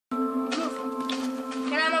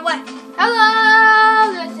What?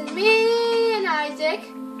 Hello, this is me and Isaac.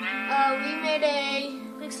 We made a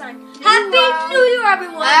Big sign. Happy New Year,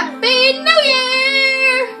 everyone! Happy New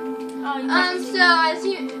Year! Oh, So as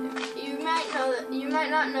you might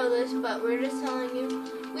not know this, but we're just telling you,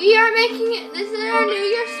 we are making it. This is our New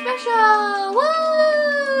Year special.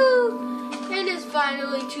 Woo! It is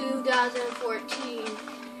finally 2014,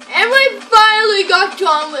 and we finally got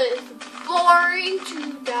done with boring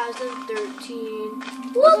 2013.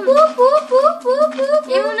 Whoop, whoop, whoop, whoop, whoop, whoop,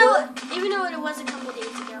 Even though it was a couple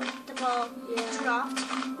days ago, the ball dropped.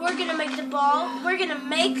 We're gonna make the ball. We're gonna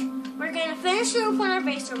finish the roof on our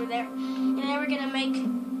base over there, and then we're gonna make the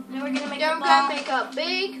ball. We're gonna make a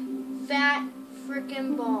big, fat,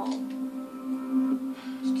 freaking ball.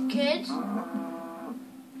 Kids.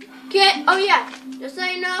 Oh yeah, just so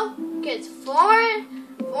you know, kids 4 and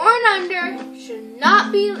under should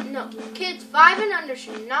not be. No, kids 5 and under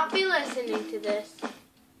should not be listening to this.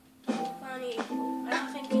 Bonnie, I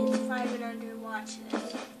don't think kids 5 and under watch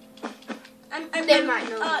this. They might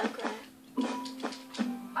know that crap.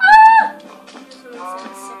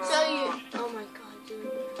 So you, oh my god,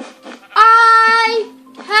 dude. I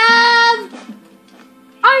have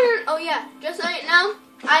iron. Oh yeah, just so you know,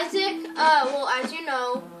 Isaac. Well, as you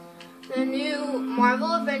know, the new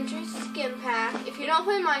Marvel Avengers skin pack. If you don't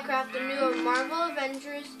play Minecraft, the new Marvel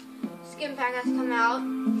Avengers skin pack has come out,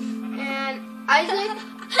 and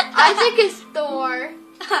Isaac is Thor.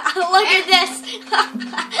 Look at this.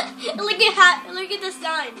 Look at the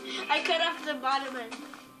sign. I cut off the bottom end.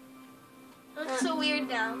 It looks so weird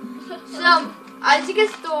now. So Isaac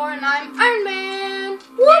is Thor and I'm Iron Man.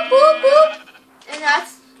 Whoop whoop whoop. And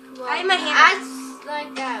that's I'm a hammer. That's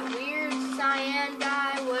like that weird cyan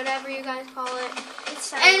dye, whatever you guys call it.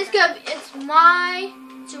 It's my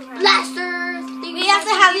blaster. We have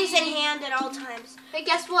to have these in hand at all times. Hey,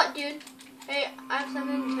 guess what, dude? Hey, I have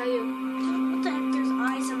something to tell you. What the heck? There's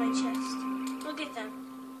eyes on my chest. Look at them.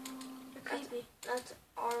 They're creepy. That's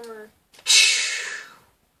armor.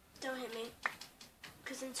 Don't hit me.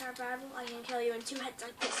 Because in survival, I can kill you in 2 hits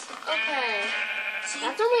like this. Okay. See?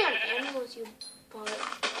 That's only on animals, you butt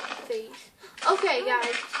face. Okay,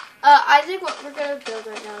 guys. Isaac, what we're going to build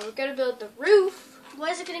right now. We're going to build the roof.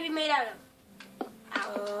 What is it going to be made out of?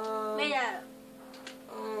 Made out of?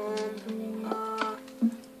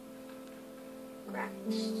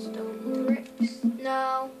 Cracked stone bricks.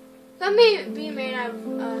 No. Let me be made out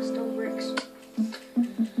of stone bricks.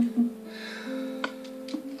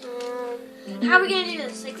 How are we going to do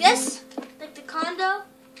this? Like this? Like the condo?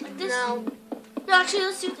 Like this? No. No, actually,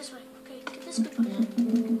 let's do it this way. Okay, get this big one.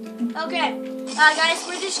 Okay. Guys,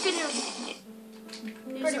 we're just going to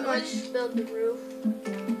pretty much build the roof.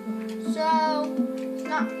 So, it's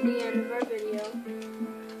not the end of our video.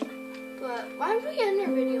 But why would we end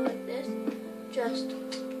our video like this?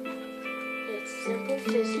 It's simple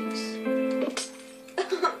physics.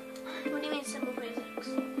 What do you mean simple physics?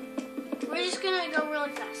 We're just going to go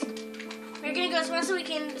really fast. We're going to go as fast as we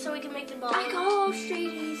can so we can make the ball. I call those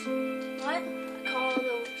straighties. What? I call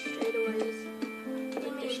those straightaways. What do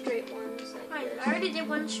you mean? They're straight ones. Like Right, this. I already did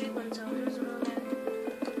one straight one, so it doesn't really matter.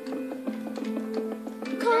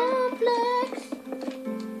 Complex.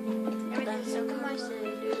 Everything's so complex.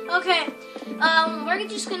 Dude. Okay, we're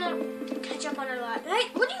just gonna catch up on our life. Hey,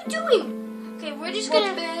 what are you doing? Okay, we're just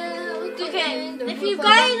gonna. Okay, if you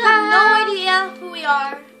guys have no idea who we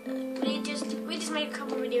are, we just make a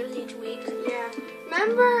couple videos each week. Yeah.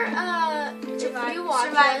 Remember, if you watch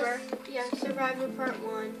Survivor. us, yeah, Survivor Part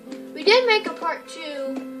 1. We did make a Part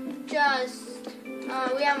 2, just,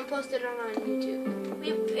 we haven't posted it on YouTube.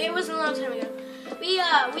 It was a long time ago. We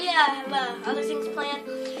have other things planned.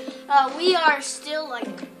 We are still we're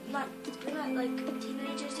not like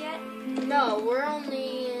teenagers yet. No, we're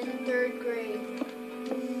only in 3rd grade.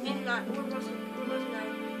 And we're both 9,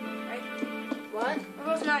 right? What? We're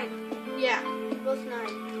both 9. Yeah, both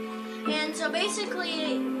 9. And so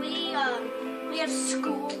basically, we have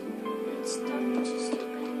school and stuff, which is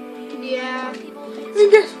stupid. Yeah. People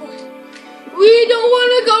And guess what? We don't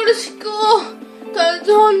want to go to school because it's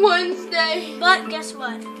on Wednesday. But guess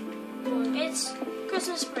what? It's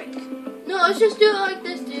Christmas break. No, let's just do it like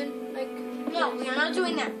this, dude. No, we are not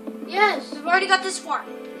doing that. Yes. We've already got this far.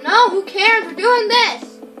 No, who cares? We're doing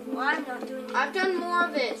this. Well, I'm not doing that. I've done more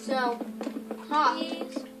of it, so. Huh.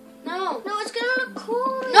 Please. No. No, it's gonna look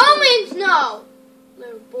cool. No means no.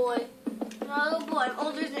 Little boy. No, little boy, I'm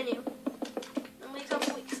older than you. Only a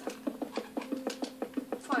couple weeks.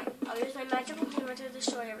 Fine. I'll use my magical hammer to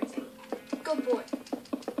destroy everything. Good boy.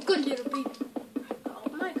 Good little baby. Oh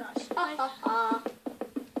my gosh. Ha ha ha.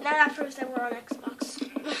 Now that proves that we're on Xbox.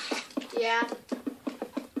 Yeah.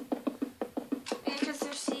 Because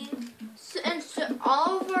there's seeds.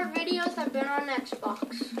 have been on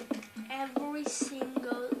Xbox. Every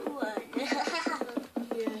single one.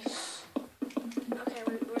 Yes.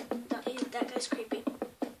 Okay, that guy's creepy.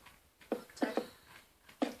 Sorry.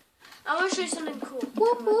 I want to show you something cool.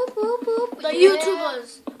 Boop, boop, boop, boop. The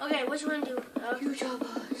YouTubers. Okay, which one do?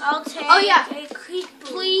 YouTubers. I'll take a creep.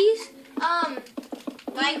 Please,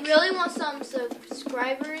 we really want some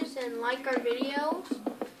subscribers and like our videos.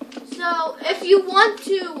 So if you want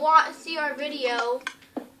to see our videos,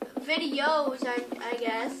 I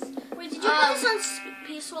guess. Wait, did you put this on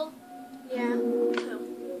peaceful? Yeah. Cool.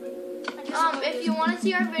 If you want to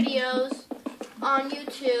see our videos on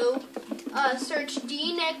YouTube, search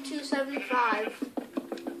DNick275.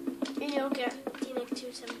 And you'll get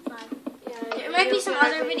DNick275. Yeah. There might be some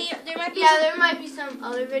other video. There might be. There might be some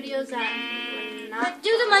other videos that we're not. Do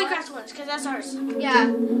the Minecraft ones, because that's ours.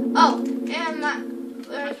 Yeah. Oh, and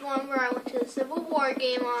there's one where I went to the Civil War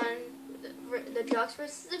game on the Ducks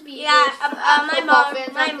versus the Beavers. Yeah, my mom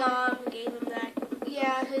gave him that.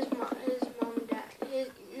 Yeah, his mom and dad.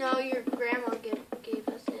 Your grandma gave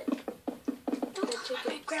us it.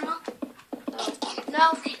 Wait, Grandma? Oh.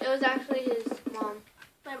 No, it was actually his mom.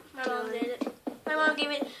 My mom did it. My mom gave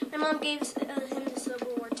him the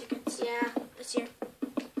Civil War tickets. Yeah. This year.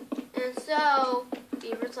 And so,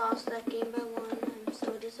 Beavers lost that game by 1. I'm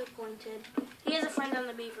so disappointed. He has a friend on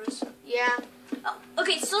the Beavers. Yeah. Oh,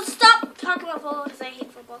 okay, so let's stop talking about football because I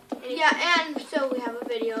hate football. Anyway. Yeah, and so we have a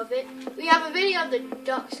video of it. We have a video of the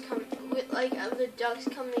ducks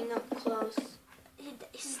coming up close.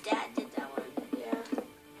 His dad did that one. Yeah.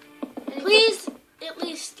 And Please, at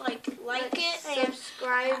least like it and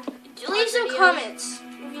subscribe. leave some comments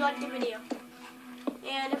if you like the video.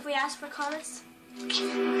 And if we ask for comments,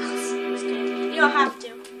 you don't have to.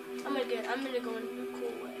 I'm gonna go in a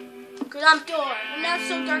cool way. Cause I'm Thor, and now it's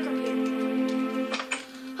so dark up here.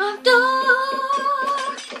 I'm Thor.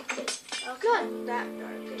 Oh, good. That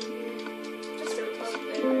dark in here. Just a little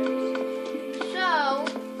bit. So,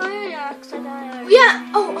 Yeah.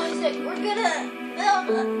 Oh, Isaac, we're gonna build.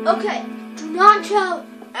 Okay. Do not tell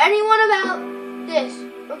anyone about this.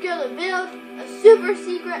 We're gonna build a super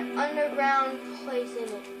secret underground place in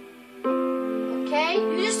it. Okay?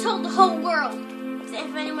 You just told the whole world.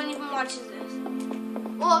 If anyone even watches this.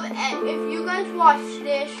 Well, if you guys watch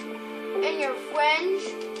this and your friends,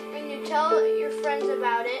 when you tell your friends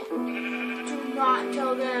about it, do not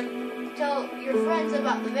tell your friends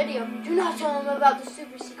about the video. Do not tell them about the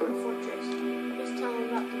super secret fortress. Just tell them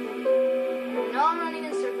about the video. I know I'm running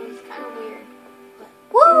in circles. It's kind of weird. But,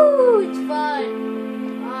 woo! It's fun.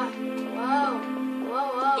 Whoa.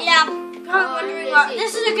 Yeah. Probably wondering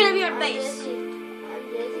this is going to be our base. I'm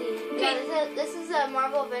dizzy. Okay. Yeah, this is a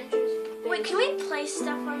Marvel Adventures base. Wait, can we place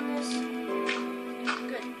stuff on this?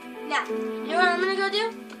 Good. Now, you know what I'm going to go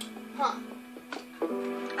do? Huh.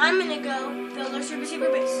 I'm going to go build our super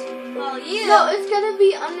secret base. Well, you... So it's going to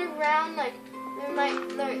be underground, there's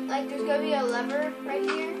going to be a lever right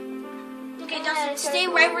here. Okay, Dustin, stay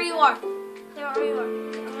right where you are. Stay right where you are.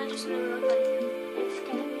 I'm going to just move real quick. It's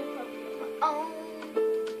going to be a problem.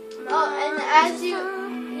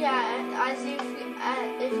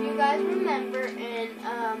 And if you guys remember in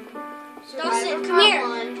Dustin, Survivor come here.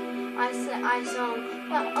 1, I sang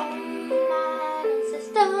the mining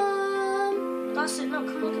system. Dustin, no,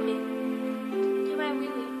 come look at me. Do my wee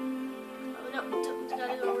wee. Oh no,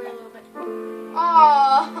 gotta go over a little bit.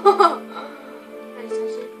 Aww. Can I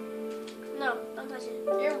touch it? No, don't touch it.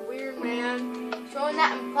 You're weird, man. Showing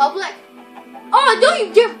that in public? Oh, don't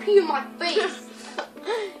you dare pee in my face.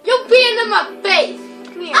 You're peeing in my face.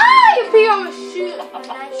 Come here. You pee on my shoes. My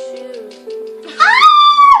nice shoes.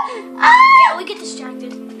 Yeah, we get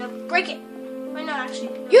distracted. No, break it. Wait, no, actually.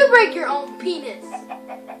 No. You break your own penis.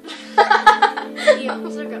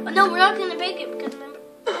 No, we're not gonna bake it because remember.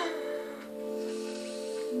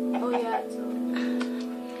 Oh yeah, it's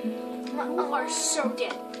You are so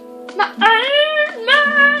dead. my Iron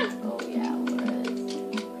Man. Oh yeah,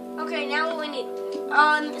 Okay, now what we need.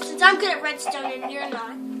 Since I'm good at redstone and you're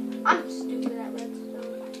not. I'm stupid at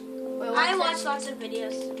redstone. Wait, I watch lots of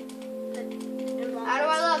videos. How do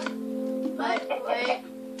I look? Wait.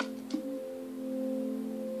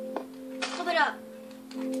 Flip it up.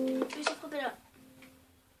 We should flip it up.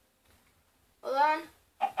 Hold on.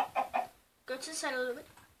 Go to the side a little bit.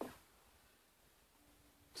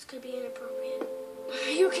 This could be inappropriate.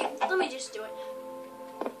 You okay? Let me just do it.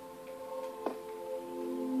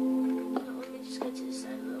 Let me just go to the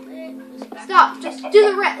side a little bit. Stop. Just do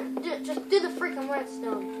the freaking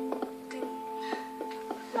redstone. Okay.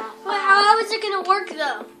 Well, how is it gonna work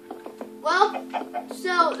though? Well,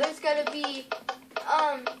 so there's gonna be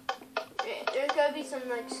gonna be some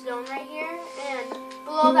like stone right here, and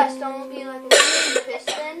below that stone will be like a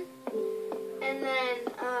piston, and then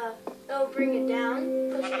it'll bring it down,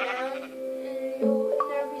 push it down, and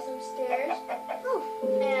there'll be some stairs. Oh,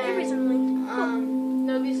 and there is something.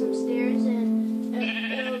 there'll be some stairs, and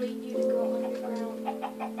it'll lead you to go underground,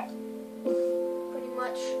 pretty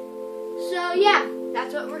much. So yeah,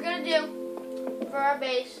 that's what we're gonna do for our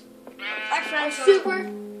base. Super.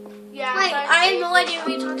 Yeah. Wait, I have no idea what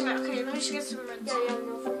you're talking about. Okay, let me just get some reds. Yeah, yeah,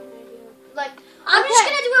 no fucking idea. Like, I'm just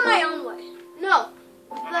gonna do it my own way. No,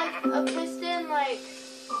 like a piston, like.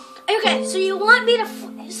 Okay, so you want me to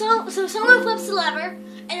so someone flips the lever,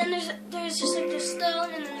 and then there's just like this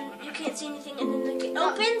stone, and then you can't see anything, and then it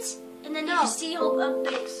opens, and then you just see a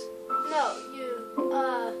base. No,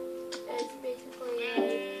 it's basically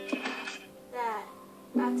like that.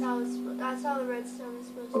 That's how the redstone is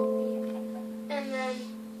supposed to be, and then,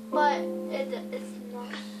 but it's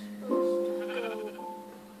not supposed to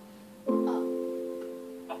go up.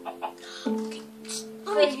 Okay.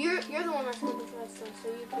 So you're the one that's going to do redstone, so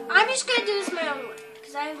you can. I'm just gonna do this my own way,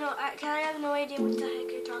 because I have no idea what the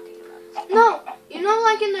heck you're talking about. No, you know,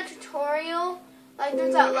 like in the tutorial, like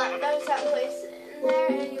there's that place in there,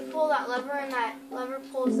 and you pull that lever, and that lever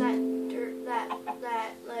pulls that dirt, that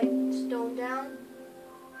like stone down,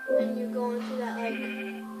 and you go into that like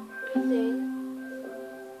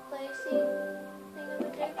placey thing over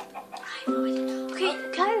there. I have no idea. Okay,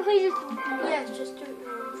 can I play this? Yes, just do it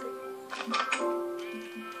your own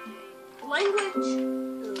Language.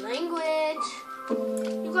 language.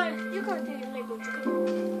 You gotta do your language.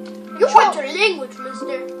 You want your language,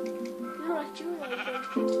 mister? You want your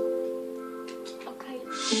language. Okay.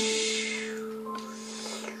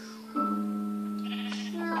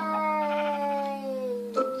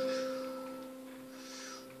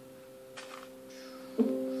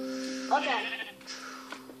 Okay.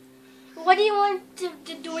 What do you want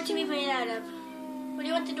the door to be made out of? What do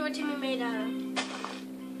you want the door to be made out of?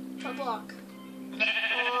 What block?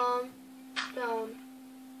 Stone.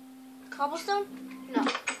 Cobblestone? No.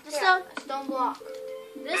 This stone? A stone block.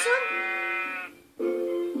 This one?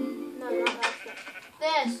 No, not that stone.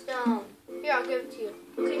 This stone. Here, I'll give it to you.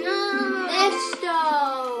 Okay, no. This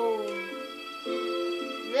stone.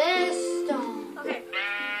 This stone. Okay.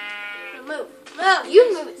 Now move. Move. You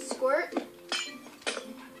move it, squirt.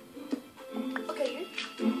 Okay,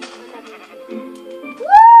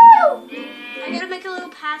 Woo! I gotta make a little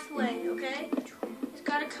pathway, okay? It's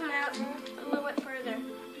gotta come out a little bit further.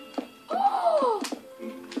 Oh!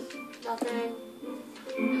 Nothing.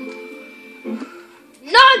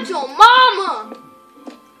 Not your mama!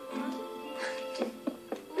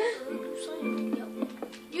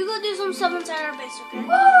 You go do some stuff inside our base, okay?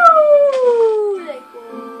 Woo! Like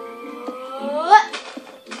what?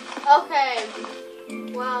 Okay.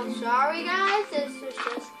 Well, sorry guys. This was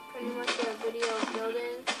just pretty much a video of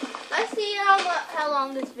building. Let's see how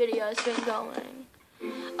long this video has been going.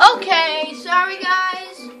 Okay, sorry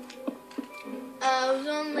guys.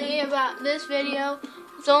 This video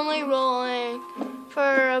was only rolling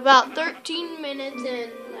for about 13 minutes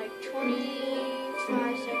and like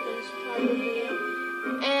 25 seconds probably.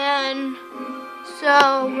 And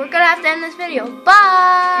so we're gonna have to end this video.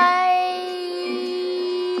 Bye.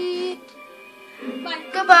 Bye.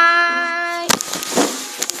 Goodbye.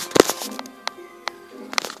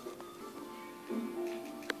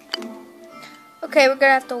 Okay, we're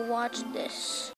gonna have to watch this.